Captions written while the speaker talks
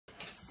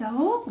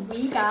So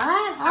we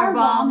got our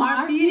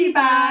Walmart beauty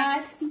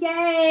bags.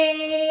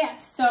 Yay!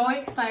 So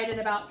excited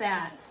about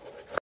that.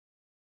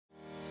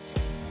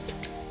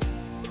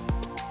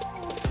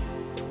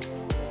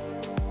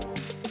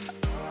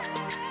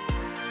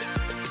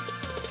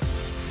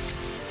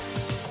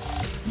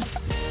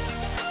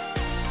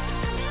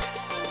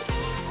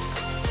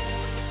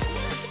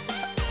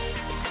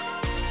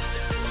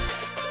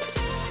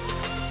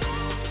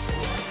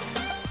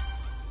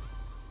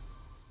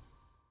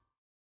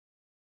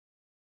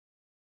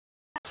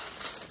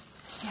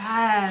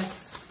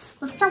 Yes.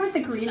 Let's start with the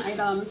green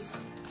items.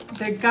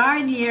 The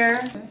Garnier.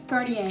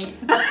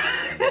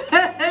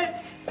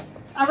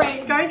 All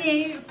right.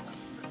 Garnier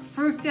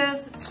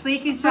Fructis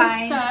Sleek and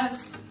Shine.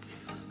 Fructis.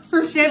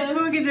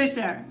 Shampoo and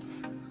conditioner.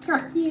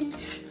 Garnier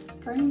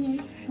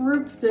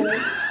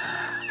Fructis.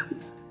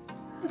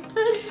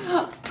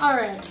 All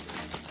right.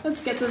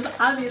 Let's get this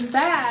out of this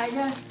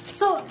bag.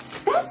 So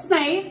that's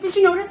nice. Did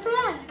you notice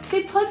that?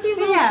 They put these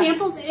little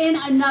samples in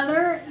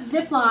another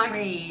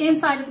Ziploc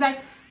inside of the bag.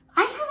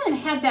 I haven't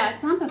had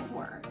that done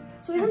before.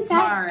 So isn't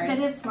that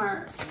is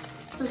smart.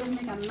 So it doesn't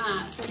make a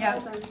mess. It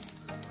opens.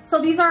 So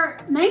these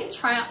are nice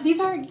trial. These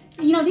are,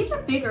 you know, these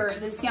are bigger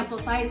than sample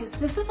sizes.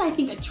 This is, I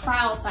think, a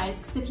trial size,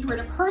 because if you were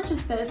to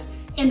purchase this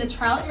in the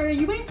trial area,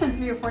 you might spend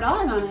 $3 or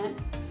 $4 on it,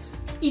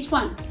 each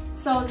one.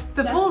 So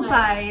the full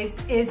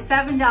size is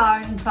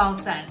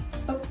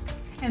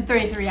 $7.12 and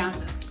 33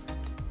 ounces.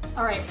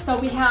 All right, so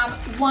we have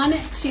one,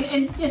 two,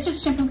 and it's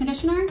just shampoo and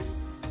conditioner?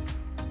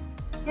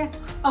 Yeah.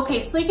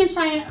 Okay, Sleek and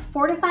Shine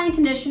Fortifying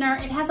Conditioner.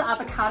 It has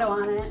avocado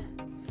on it,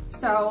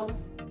 so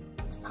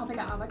it's probably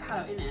got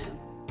avocado in it.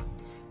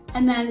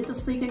 And then the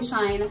Sleek and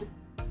Shine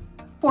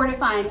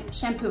Fortifying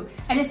Shampoo.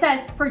 And it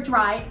says for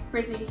dry,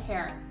 frizzy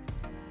hair.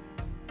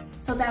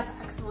 So that's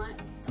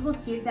excellent. So we'll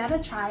give that a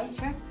try.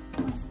 Sure.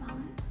 I'm gonna smell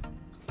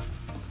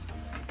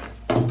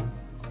it.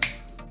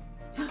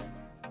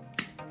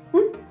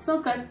 It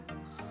smells good.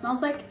 It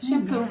smells like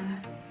shampoo. Yeah.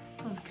 It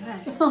smells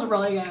good. It smells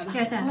really good.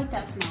 Yeah, I like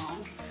that smell.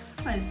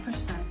 I just push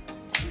that.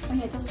 Oh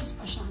yeah, it does just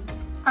push on.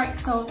 All right,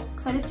 so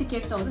excited to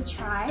give those a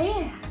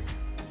try.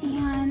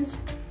 And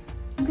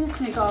I'm just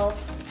gonna go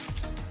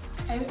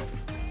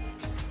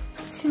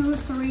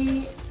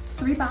three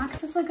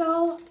boxes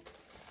ago.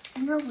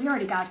 We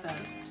already got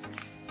this.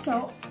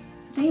 So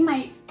they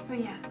might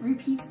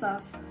repeat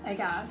stuff, I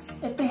guess.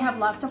 If they have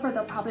leftover,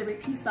 they'll probably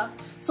repeat stuff.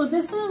 So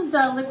this is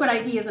the Liquid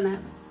IV, isn't it?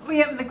 We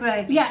have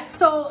Liquid IV. Yeah,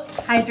 so.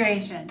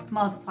 Hydration,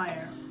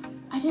 multiplier.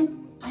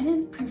 I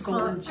didn't prefer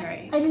Golden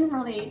cherry. I didn't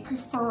really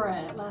prefer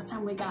it last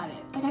time we got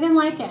it. Like, I didn't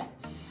like it.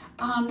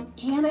 And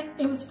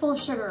it was full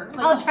of sugar.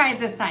 Like, I'll try it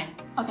this time.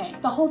 Okay,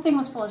 the whole thing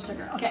was full of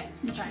sugar. Okay,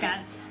 you try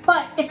it.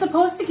 But it's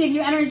supposed to give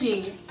you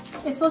energy.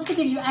 It's supposed to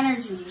give you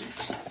energy.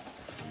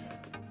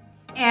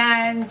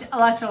 And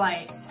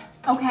electrolytes.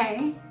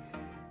 Okay.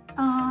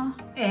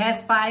 It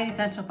has 5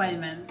 essential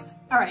vitamins.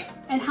 All right,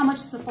 and how much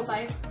is the full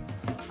size?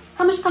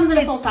 How much comes in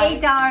a full size?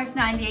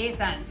 $8.98.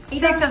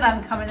 6 of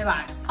them come in the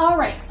box. All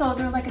right, so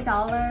they're like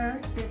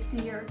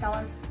 $1.50 or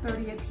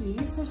 $1.30 a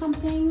piece or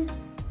something.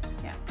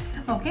 Yeah.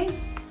 Okay.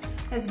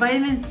 It's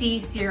vitamin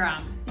C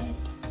serum.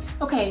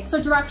 Okay, so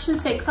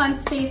directions say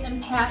cleanse face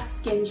and pat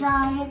skin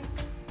dry.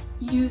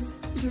 Use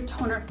your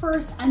toner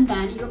first, and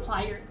then you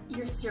apply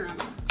your serum.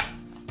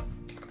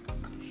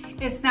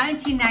 It's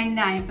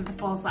 $19.99 for the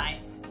full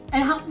size.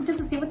 And how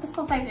does it say what this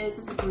full size is?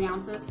 Is it 3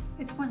 ounces?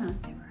 It's 1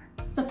 ounce.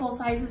 The full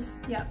size is?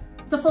 Yep.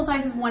 The full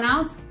size is 1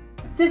 ounce?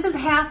 This is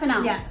half an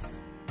ounce? Yes.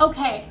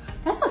 Okay,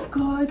 that's a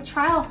good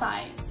trial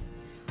size.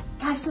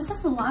 Gosh, this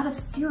is a lot of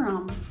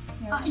serum.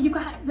 Yep. We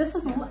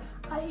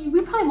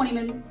probably won't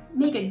even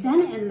make a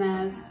dent in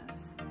this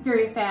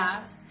very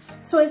fast.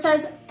 So it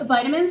says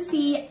vitamin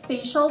C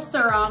facial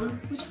serum,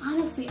 which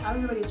honestly,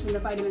 everybody's from the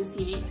vitamin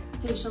C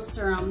facial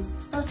serums,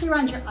 especially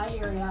around your eye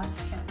area.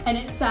 And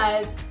it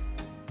says,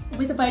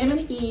 with the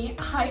vitamin E,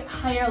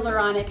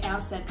 hyaluronic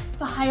acid.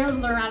 The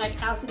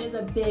hyaluronic acid is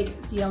a big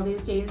deal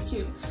these days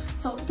too.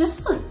 So this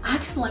is an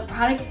excellent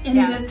product in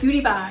this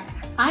beauty box.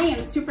 I am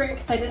super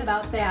excited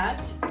about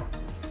that.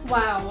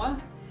 Wow.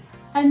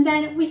 And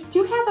then we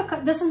do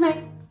have this is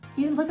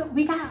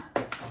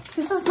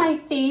my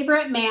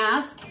favorite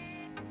mask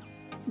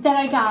that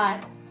I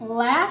got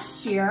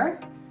last year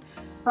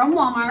from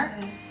Walmart,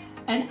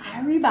 and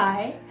I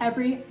rebuy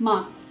every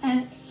month.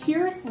 And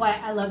here's why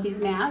I love these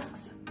masks.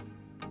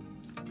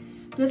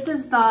 This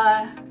is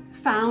the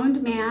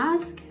Found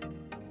mask.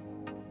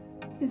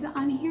 Is it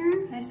on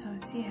here? I just don't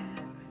see it.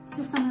 Is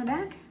there some in the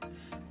back?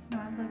 No,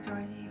 I looked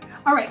already.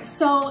 All right,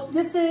 so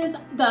this is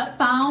the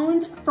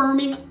Found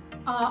Firming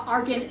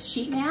Argan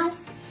Sheet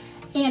Mask.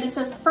 And it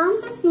says,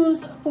 firms and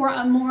smooths for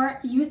a more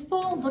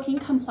youthful looking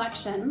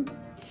complexion.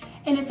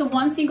 And it's a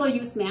 1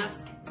 single-use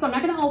mask. So I'm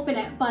not gonna open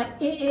it,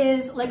 but it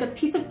is like a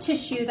piece of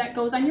tissue that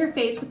goes on your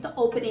face with the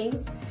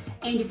openings.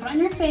 And you put it on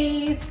your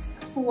face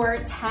for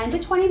 10 to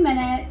 20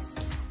 minutes.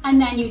 And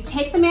then you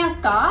take the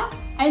mask off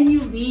and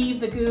you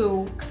leave the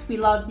goo, because we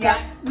love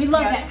that. We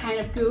love that kind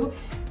of goo.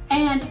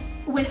 And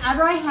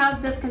whenever I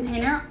have this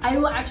container, I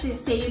will actually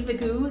save the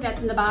goo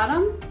that's in the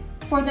bottom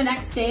for the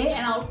next day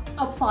and I'll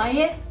apply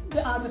it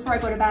before I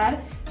go to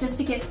bed just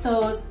to get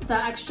the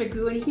extra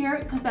goo in here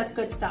because that's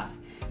good stuff.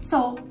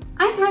 So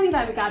I'm happy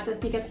that we got this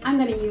because I'm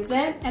gonna use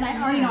it and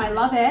I already know I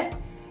love it.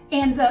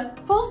 And the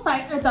full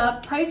size, or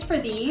the price for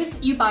these,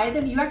 you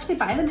actually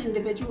buy them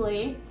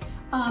individually.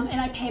 And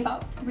I pay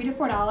about $3 to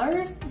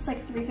 $4. It's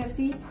like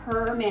 $3.50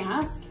 per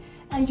mask.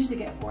 I usually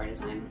get 4 at a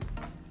time.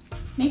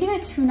 Maybe they're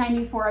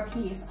 $2.94 a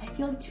piece. I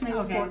feel like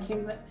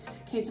 $2.94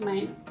 came to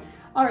mind.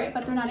 All right,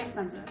 but they're not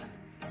expensive.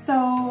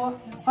 So,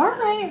 all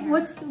right,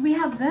 we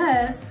have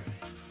this.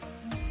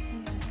 Let's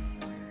see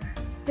anywhere.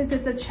 Is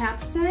it the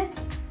chapstick?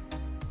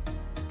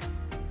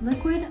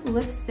 Liquid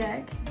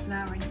lipstick. It's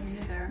not right here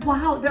either.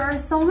 Wow, there are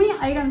so many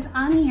items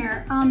on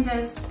here on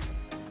this.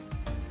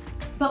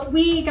 But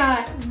we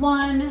got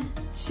 1,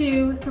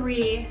 2,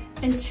 3,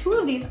 and two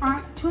of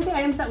the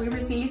items that we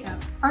received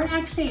aren't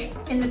actually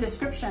in the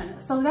description.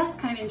 So that's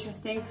kind of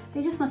interesting.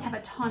 They just must have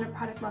a ton of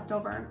product left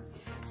over.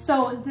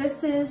 So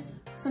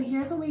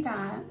here's what we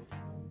got.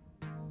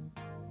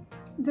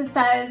 This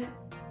says,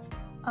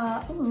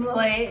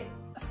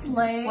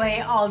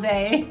 Slay all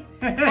day.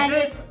 and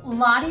it's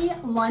Lotti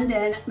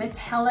London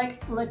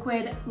Metallic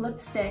Liquid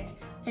Lipstick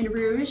in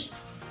Rouge.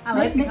 I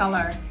like the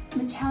color.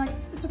 Metallic,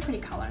 it's a pretty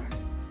color.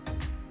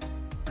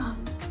 I'm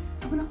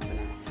gonna open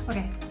it.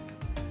 Okay.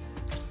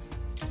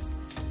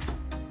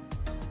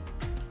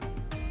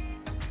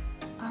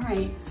 All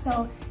right,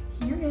 so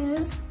here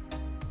is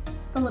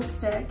the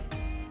lipstick.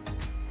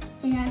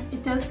 And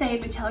it does say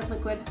metallic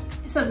liquid.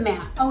 It says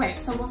matte. Okay,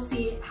 so we'll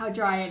see how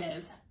dry it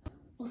is.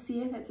 We'll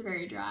see if it's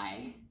very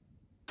dry.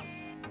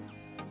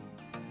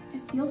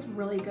 It feels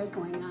really good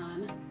going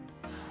on.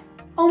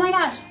 Oh my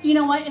gosh, you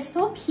know what? It's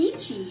so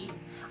peachy.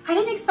 I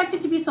didn't expect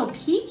it to be so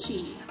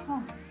peachy.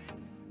 Oh.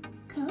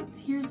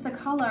 Here's the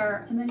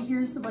color, and then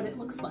here's what it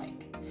looks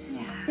like.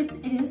 Yeah.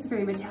 It is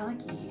very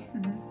metallic-y.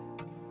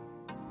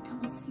 Mm-hmm. I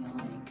almost feel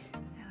like...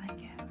 I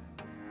like it.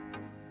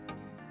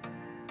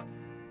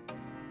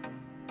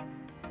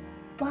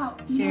 Wow,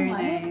 you know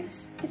what?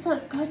 Nice. It's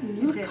a good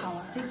nude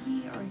color. Is it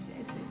sticky or is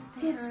it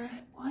thicker?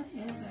 What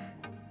is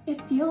it?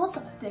 It feels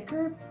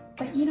thicker,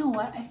 but you know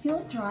what? I feel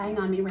it drying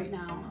on me right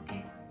now.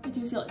 Okay. I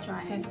do feel it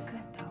drying. That's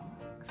good though,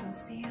 because it'll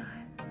stay on.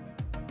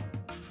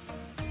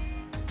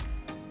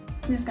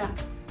 I'm just gonna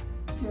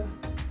do it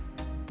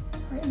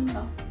right in the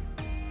middle.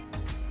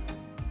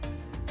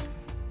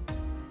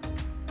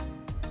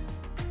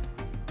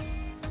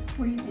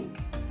 What do you think?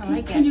 I like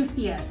it. Can you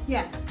see it?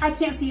 Yes. I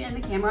can't see it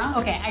in the camera.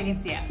 Okay, I can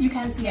see it. You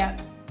can see Yep.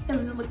 it.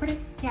 Does it look pretty?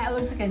 Yeah, it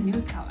looks like a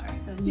nude color.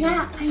 So nude.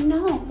 Yeah, I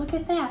know. Look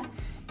at that.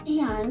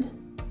 And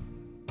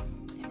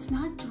it's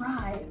not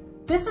dry.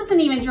 This isn't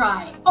even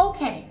dry.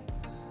 Okay.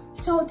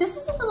 So this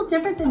is a little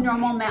different than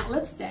normal matte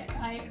lipstick.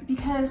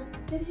 Because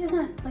it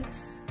isn't like,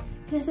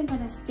 it isn't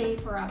gonna stay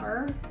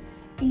forever.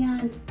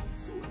 And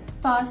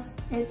thus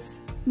it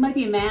might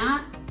be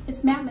matte.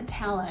 It's matte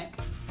metallic.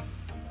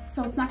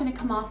 So it's not gonna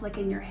come off like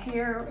in your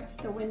hair if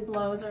the wind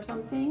blows or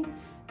something.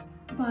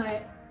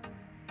 But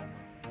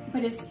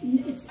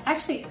it's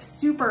actually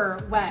super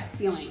wet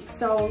feeling.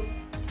 So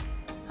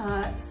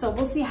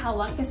we'll see how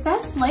long. It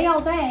says slay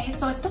all day,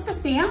 so it's supposed to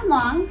stay on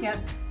long. Yep.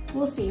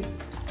 We'll see.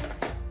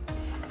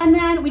 And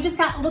then we just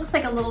got, looks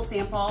like a little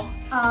sample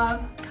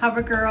of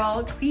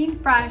CoverGirl Clean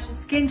Fresh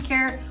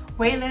Skincare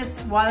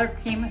Weightless Water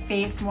Cream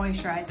Face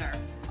Moisturizer.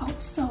 Oh,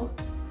 so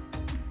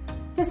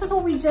this is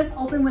what we just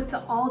opened with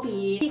the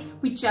Aldi.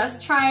 We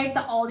just tried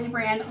the Aldi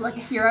brand,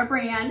 Lakira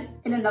brand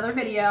in another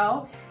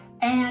video,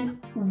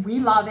 and we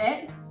love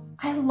it.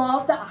 I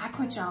love the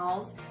aqua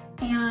gels,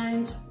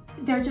 and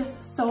they're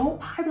just so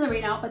popular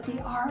right now, but they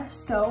are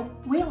so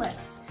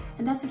weightless.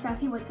 And that's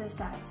exactly what this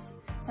says.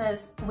 It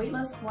says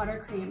weightless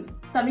water cream,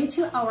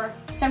 72 hour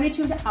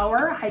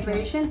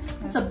hydration.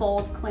 That's a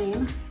bold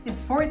claim.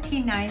 It's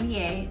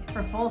 $14.98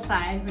 for full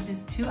size, which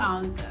is 2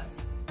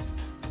 ounces.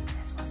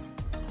 This was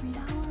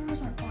 $3 or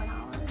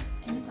 $4,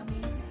 and it's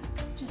amazing.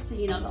 Just so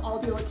you know, the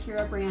Aldi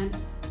Lakira brand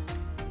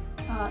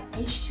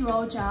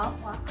H2O gel,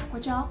 aqua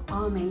gel,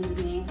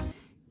 amazing.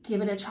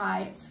 Give it a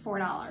try, it's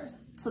 $4.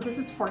 So this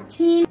is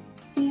 $14,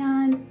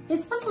 and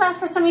it's supposed to last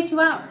for 72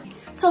 hours.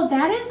 So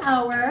that is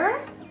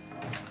our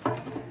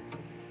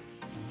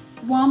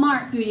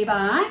Walmart beauty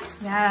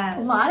box. Yes.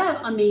 A lot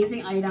of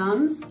amazing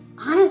items.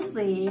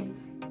 Honestly,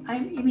 I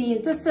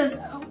mean, this is,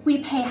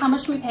 we pay, how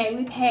much do we pay?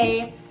 We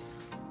pay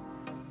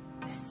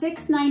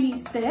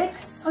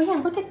 $6.96. Oh yeah,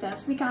 look at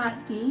this. We got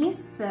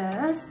this,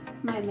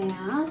 my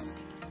mask,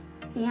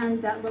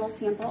 and that little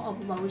sample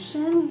of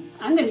lotion.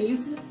 I'm gonna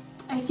use it.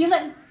 I feel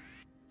like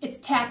it's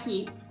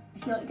tacky. I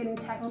feel like getting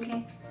tacky.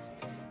 Okay.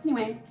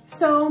 Anyway,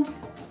 so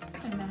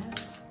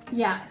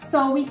yeah,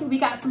 so we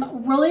got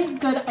some really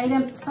good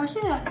items,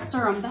 especially that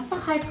serum. That's a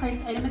high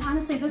price item, and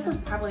honestly, this is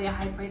probably a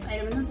high price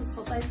item, and this is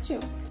full size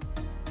too.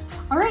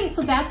 All right,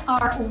 so that's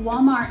our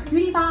Walmart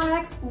beauty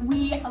box.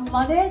 We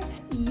love it.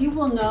 You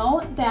will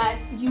know that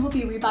you will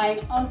be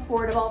rebuying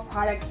affordable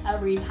products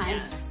every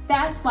time. Yes.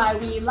 That's why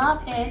we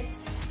love it,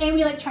 and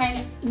we like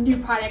trying new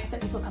products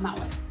that people come out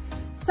with.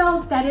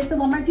 So that is the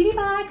Walmart Beauty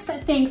Box.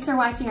 Thanks for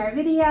watching our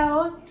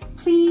video.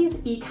 Please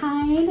be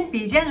kind.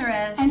 Be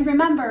generous. And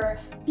remember,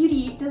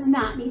 beauty does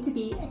not need to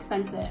be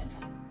expensive.